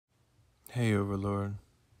Hey Overlord,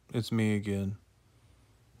 it's me again,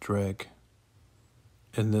 Dreg.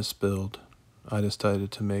 In this build, I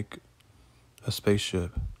decided to make a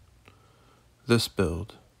spaceship. This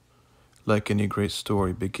build, like any great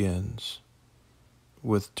story, begins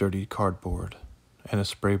with dirty cardboard and a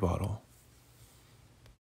spray bottle.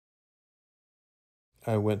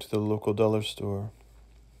 I went to the local dollar store,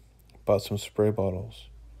 bought some spray bottles.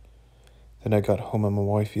 Then I got home and my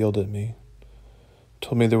wife yelled at me,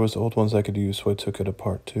 told me there was old ones I could use, so I took it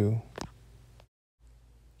apart too.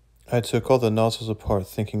 I took all the nozzles apart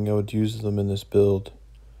thinking I would use them in this build,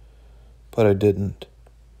 but I didn't.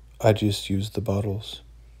 I just used the bottles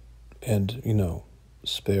and,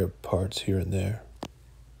 spare parts here and there.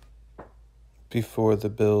 Before the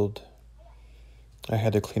build, I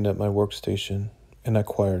had to clean up my workstation and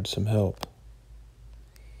acquired some help.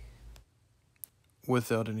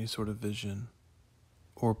 Without any sort of vision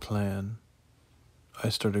or plan, I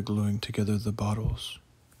started gluing together the bottles.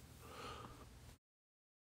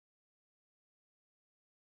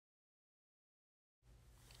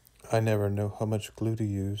 I never know how much glue to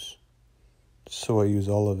use, so I use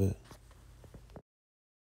all of it.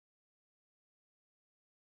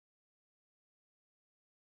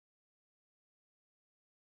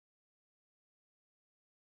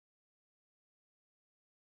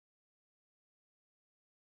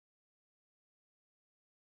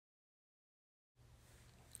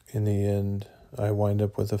 In the end, I wind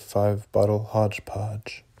up with a 5-bottle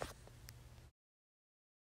hodgepodge.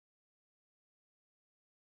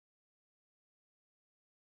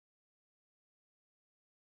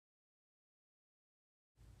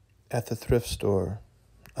 At the thrift store,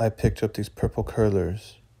 I picked up these purple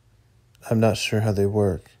curlers. I'm not sure how they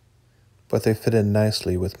work, but they fit in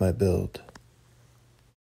nicely with my build.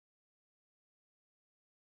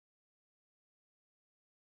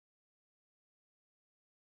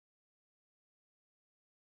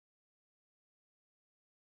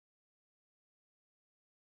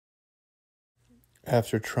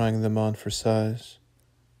 After trying them on for size,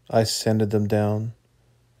 I sanded them down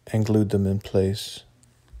and glued them in place.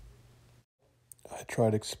 I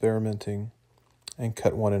tried experimenting and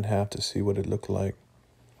cut one in half to see what it looked like.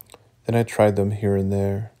 Then I tried them here and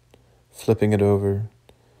there, flipping it over,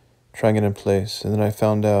 trying it in place, and then I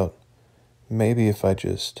found out maybe if I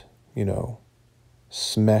just,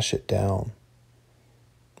 smash it down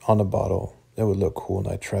on a bottle, it would look cool, and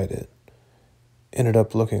I tried it. Ended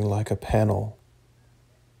up looking like a panel.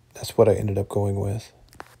 That's what I ended up going with.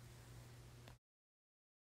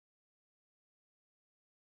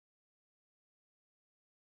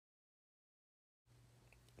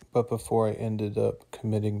 But before I ended up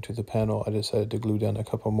committing to the panel, I decided to glue down a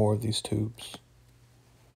couple more of these tubes.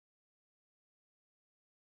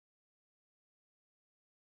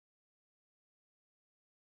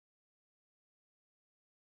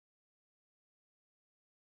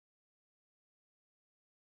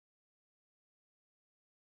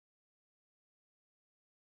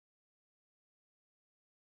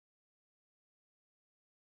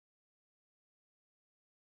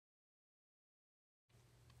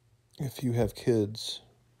 If you have kids,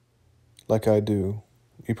 like I do,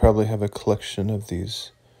 you probably have a collection of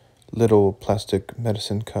these little plastic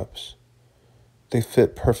medicine cups. They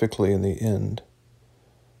fit perfectly in the end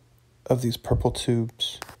of these purple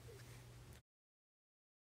tubes.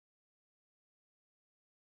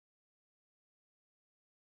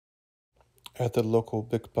 At the local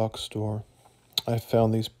big box store, I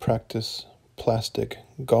found these practice plastic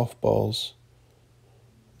golf balls.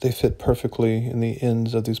 They fit perfectly in the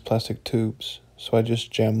ends of these plastic tubes, so I just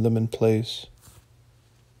jammed them in place.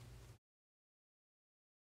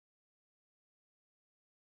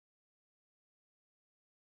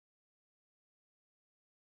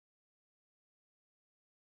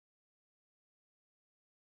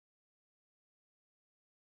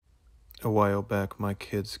 A while back, my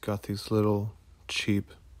kids got these little, cheap,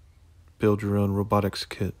 build-your-own robotics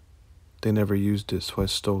kit. They never used it, so I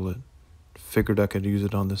stole it. Figured I could use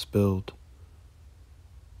it on this build.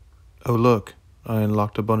 Oh look, I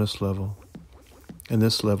unlocked a bonus level. In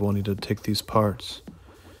this level, I need to take these parts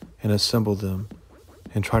and assemble them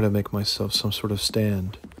and try to make myself some sort of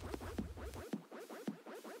stand.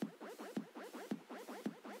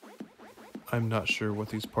 I'm not sure what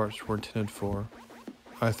these parts were intended for.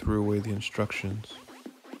 I threw away the instructions.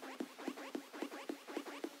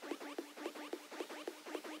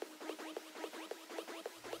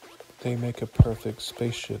 They make a perfect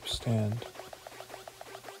spaceship stand.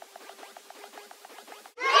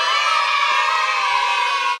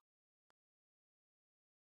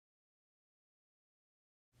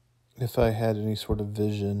 If I had any sort of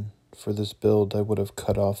vision for this build, I would have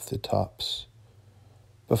cut off the tops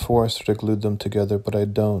before I sort of glued them together, but I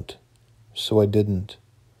don't, so I didn't.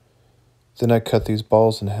 Then I cut these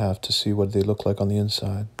balls in half to see what they look like on the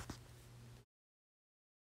inside.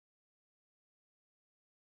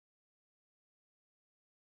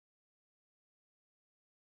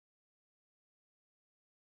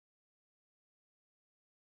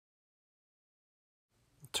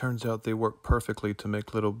 Turns out they work perfectly to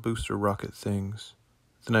make little booster rocket things.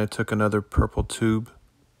 Then I took another purple tube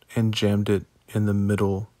and jammed it in the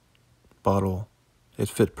middle bottle. It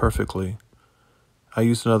fit perfectly. I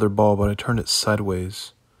used another ball, but I turned it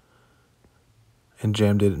sideways and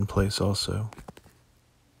jammed it in place also.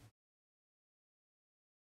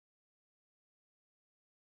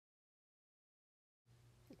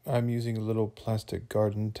 I'm using little plastic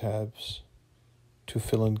garden tabs to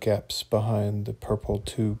fill in gaps behind the purple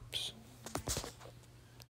tubes.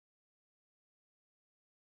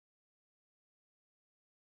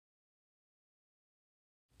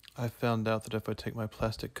 I found out that if I take my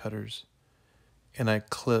plastic cutters and I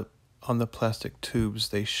clip on the plastic tubes,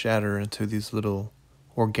 they shatter into these little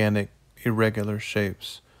organic, irregular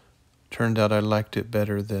shapes. Turned out I liked it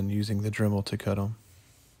better than using the Dremel to cut them.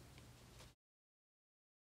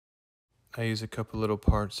 I use a couple little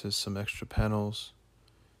parts as some extra panels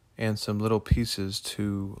and some little pieces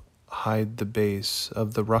to hide the base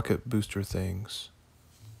of the rocket booster things.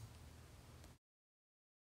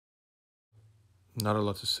 Not a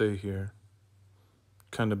lot to say here.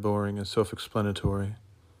 Kind of boring and self-explanatory.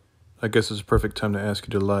 I guess it's a perfect time to ask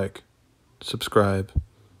you to like, subscribe,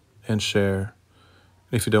 and share.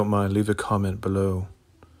 If you don't mind, leave a comment below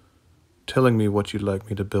telling me what you'd like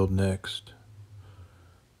me to build next.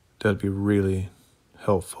 That'd be really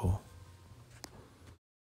helpful.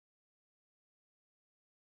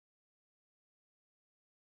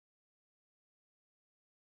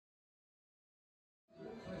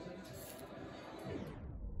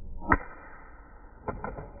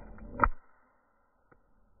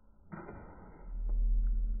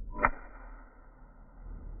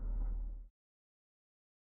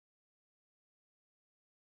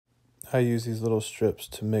 I use these little strips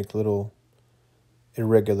to make little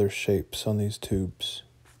irregular shapes on these tubes.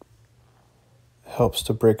 Helps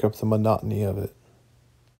to break up the monotony of it.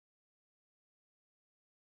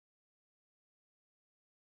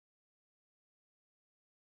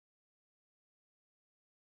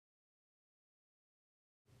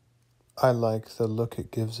 I like the look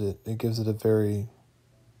it gives it. It gives it a very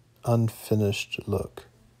unfinished look.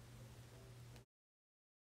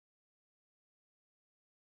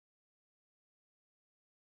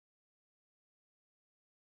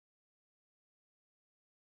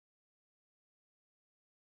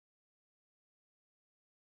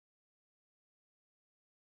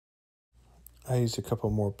 I used a couple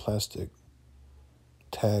more plastic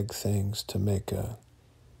tag things to make a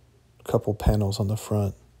couple panels on the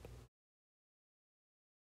front.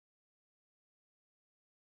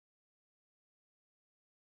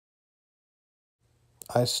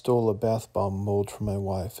 I stole a bath bomb mold from my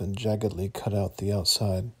wife and jaggedly cut out the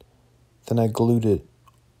outside. Then I glued it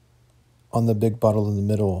on the big bottle in the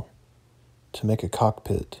middle to make a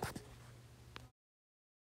cockpit.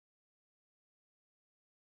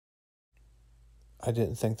 I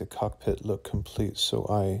didn't think the cockpit looked complete, so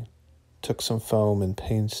I took some foam and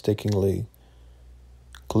painstakingly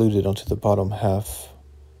glued it onto the bottom half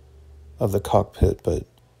of the cockpit, but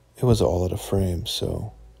it was all out of frame,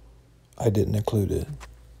 so I didn't include it.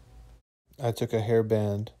 I took a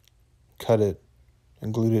hairband, cut it,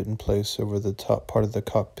 and glued it in place over the top part of the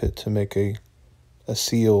cockpit to make a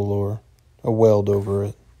seal or a weld over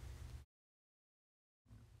it.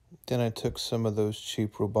 Then I took some of those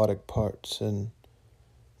cheap robotic parts and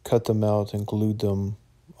cut them out and glued them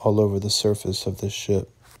all over the surface of the ship.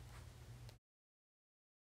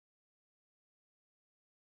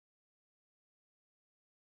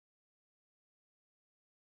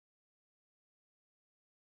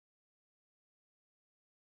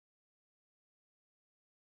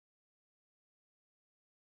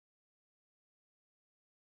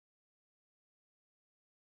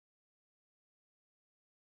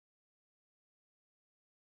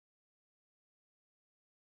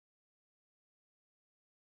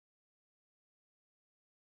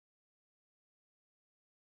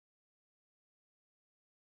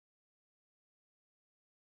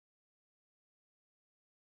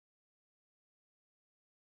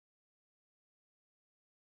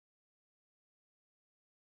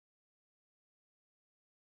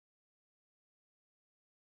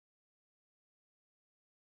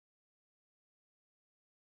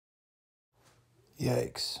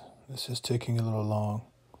 Yikes, this is taking a little long.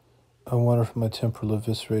 I wonder if my temporal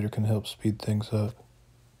eviscerator can help speed things up.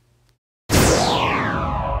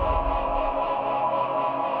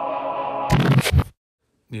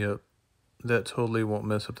 Yep, that totally won't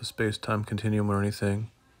mess up the space-time continuum or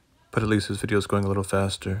anything, but at least this video's going a little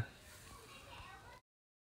faster.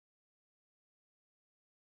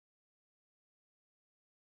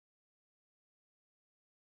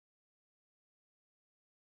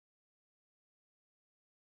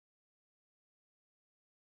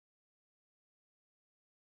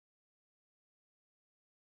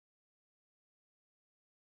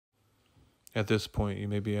 At this point, you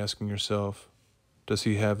may be asking yourself, does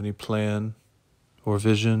he have any plan or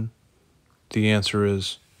vision? The answer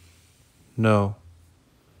is no.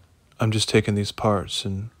 I'm just taking these parts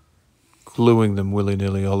and gluing them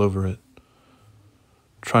willy-nilly all over it,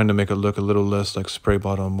 trying to make it look a little less like spray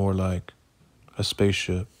bottle, more like a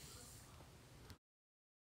spaceship.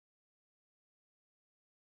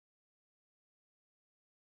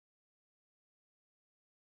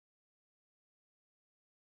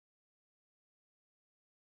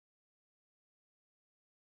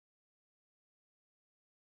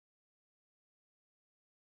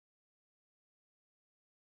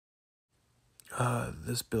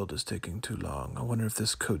 This build is taking too long. I wonder if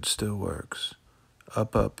this code still works.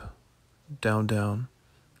 Up, up, down, down,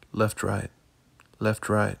 left, right,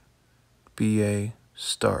 BA,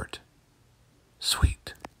 start.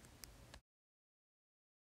 Sweet.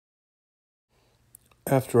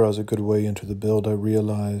 After I was a good way into the build, I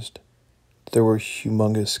realized there were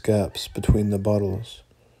humongous gaps between the bottles.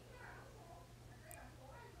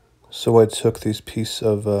 So I took these pieces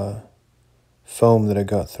of foam that I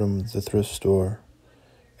got from the thrift store,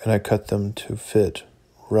 and I cut them to fit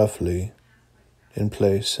roughly in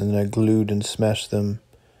place, and then I glued and smashed them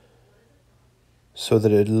so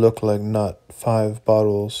that it looked like not 5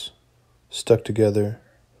 bottles stuck together,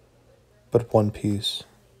 but one piece.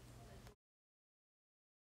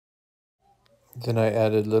 Then I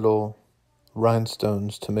added little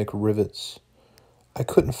rhinestones to make rivets. I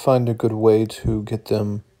couldn't find a good way to get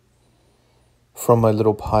them from my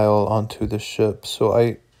little pile onto the ship, so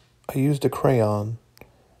I used a crayon,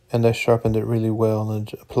 and I sharpened it really well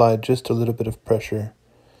and applied just a little bit of pressure.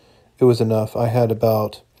 It was enough. I had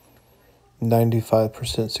about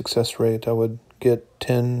 95% success rate. I would get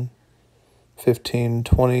 10, 15,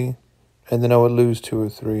 20, and then I would lose 2 or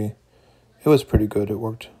 3. It was pretty good. It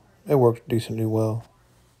worked decently well.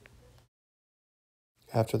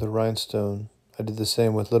 After the rhinestone, I did the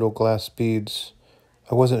same with little glass beads.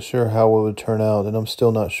 I wasn't sure how it would turn out, and I'm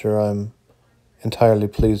still not sure I'm entirely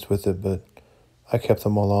pleased with it, but I kept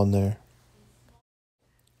them all on there.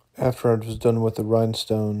 After I was done with the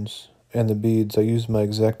rhinestones and the beads, I used my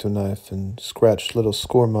X-Acto knife and scratched little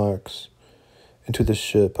score marks into the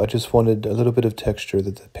ship. I just wanted a little bit of texture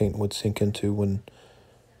that the paint would sink into when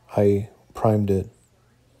I primed it.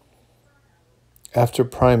 After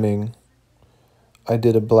priming, I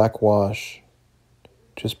did a black wash,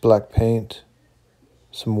 just black paint,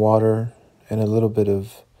 some water, and a little bit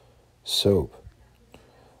of soap.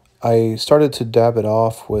 I started to dab it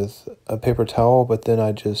off with a paper towel, but then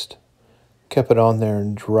I just kept it on there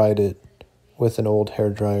and dried it with an old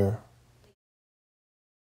hair dryer.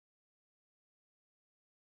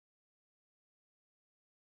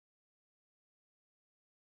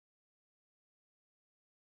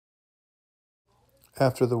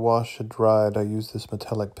 After the wash had dried, I used this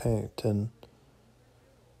metallic paint and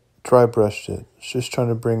dry brushed it, just trying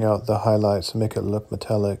to bring out the highlights and make it look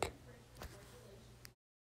metallic.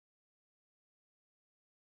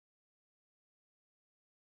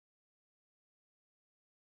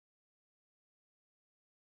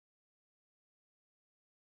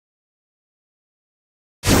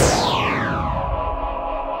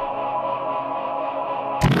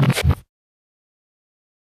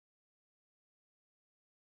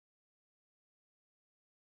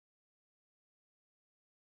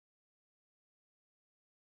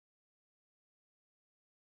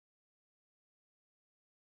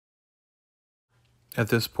 At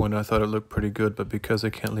this point, I thought it looked pretty good, but because I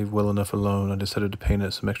can't leave well enough alone, I decided to paint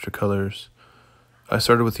it some extra colors. I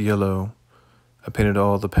started with yellow. I painted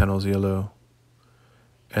all the panels yellow.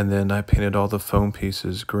 And then I painted all the foam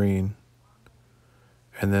pieces green.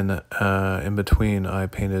 And then in between, I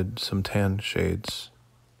painted some tan shades.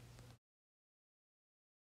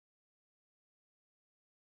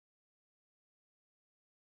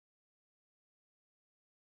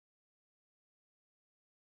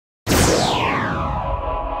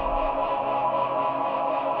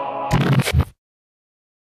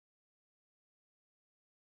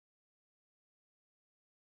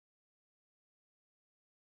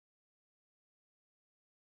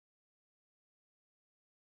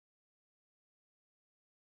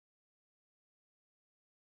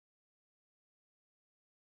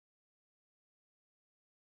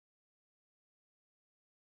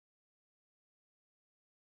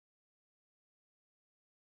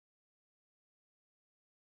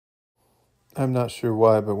 I'm not sure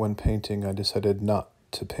why, but when painting, I decided not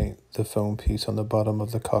to paint the foam piece on the bottom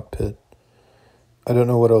of the cockpit. I don't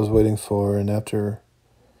know what I was waiting for, and after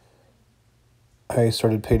I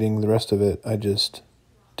started painting the rest of it, I just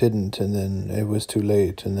didn't, and then it was too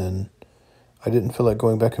late, and then I didn't feel like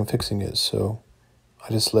going back and fixing it, so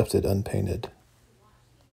I just left it unpainted.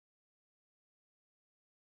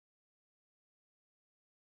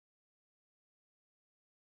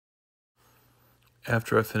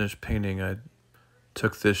 After I finished painting, I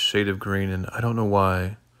took this shade of green, and I don't know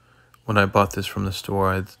why, when I bought this from the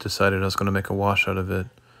store, I decided I was going to make a wash out of it.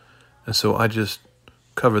 And so I just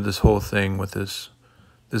covered this whole thing with this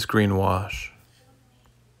green wash.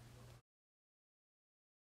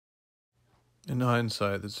 In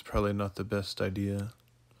hindsight, this is probably not the best idea.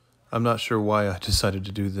 I'm not sure why I decided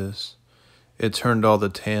to do this. It turned all the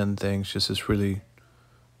tan things just this really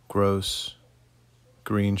gross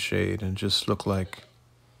green shade and just looked like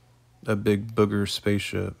a big booger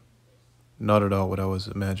spaceship. Not at all what I was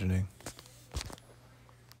imagining.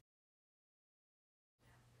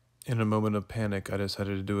 In a moment of panic, I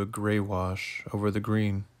decided to do a gray wash over the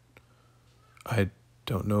green. I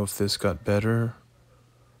don't know if this got better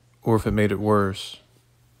or if it made it worse.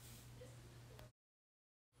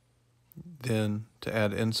 Then, to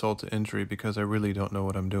add insult to injury because I really don't know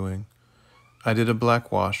what I'm doing, I did a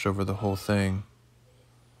black wash over the whole thing.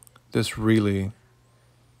 This really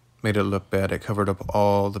made it look bad. It covered up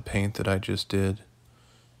all the paint that I just did,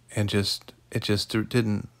 and it just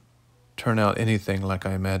didn't turn out anything like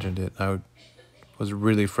I imagined it. I was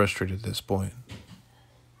really frustrated at this point.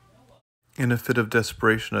 In a fit of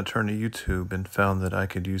desperation, I turned to YouTube and found that I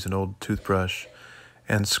could use an old toothbrush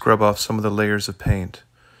and scrub off some of the layers of paint.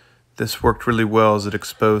 This worked really well as it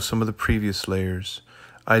exposed some of the previous layers.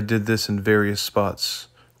 I did this in various spots,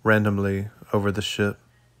 randomly, over the ship.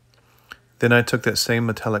 Then I took that same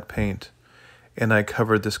metallic paint and I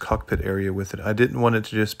covered this cockpit area with it. I didn't want it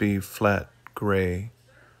to just be flat gray.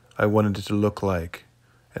 I wanted it to look like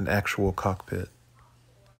an actual cockpit.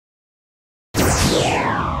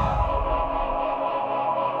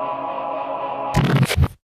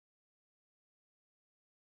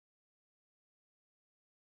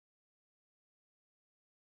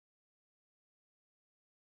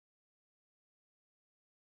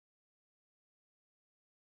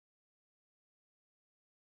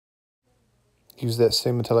 Used that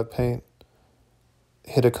same metallic paint,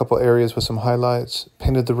 hit a couple areas with some highlights,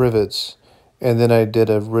 painted the rivets, and then I did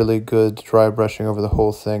a really good dry brushing over the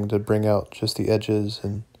whole thing to bring out just the edges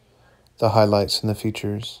and the highlights and the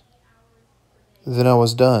features. Then I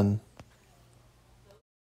was done.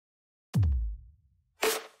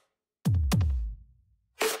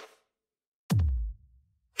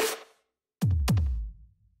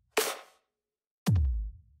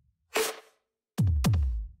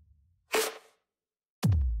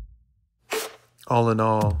 All in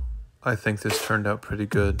all, I think this turned out pretty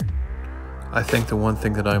good. I think the one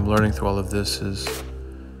thing that I'm learning through all of this is,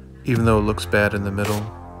 even though it looks bad in the middle,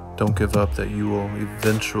 don't give up, that you will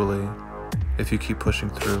eventually, if you keep pushing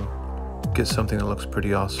through, get something that looks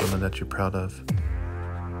pretty awesome and that you're proud of.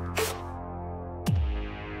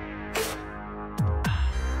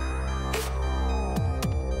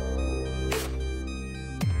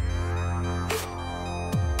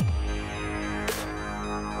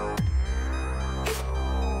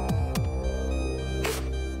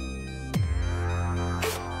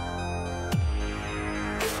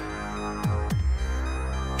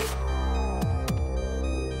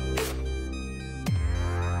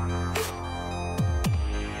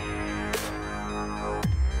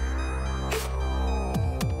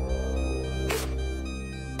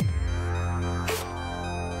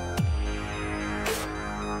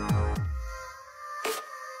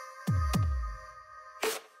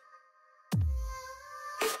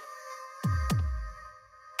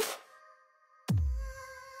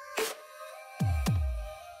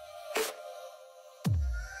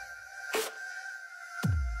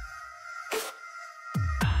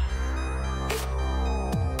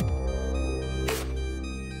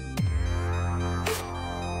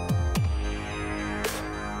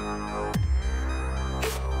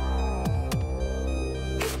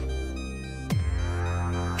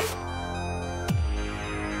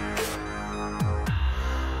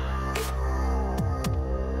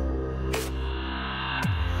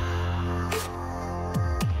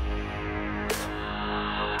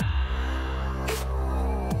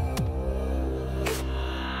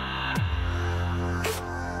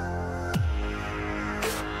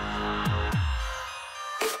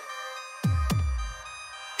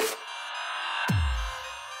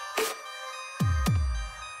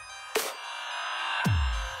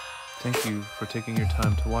 Thank you for taking your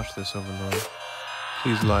time to watch this, Overlord.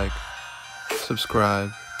 Please like, subscribe,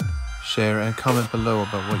 share, and comment below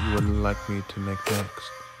about what you would like me to make next.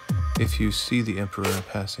 If you see the Emperor in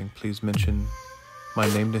passing, please mention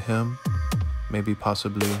my name to him, maybe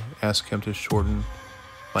possibly ask him to shorten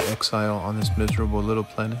my exile on this miserable little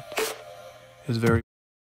planet. His very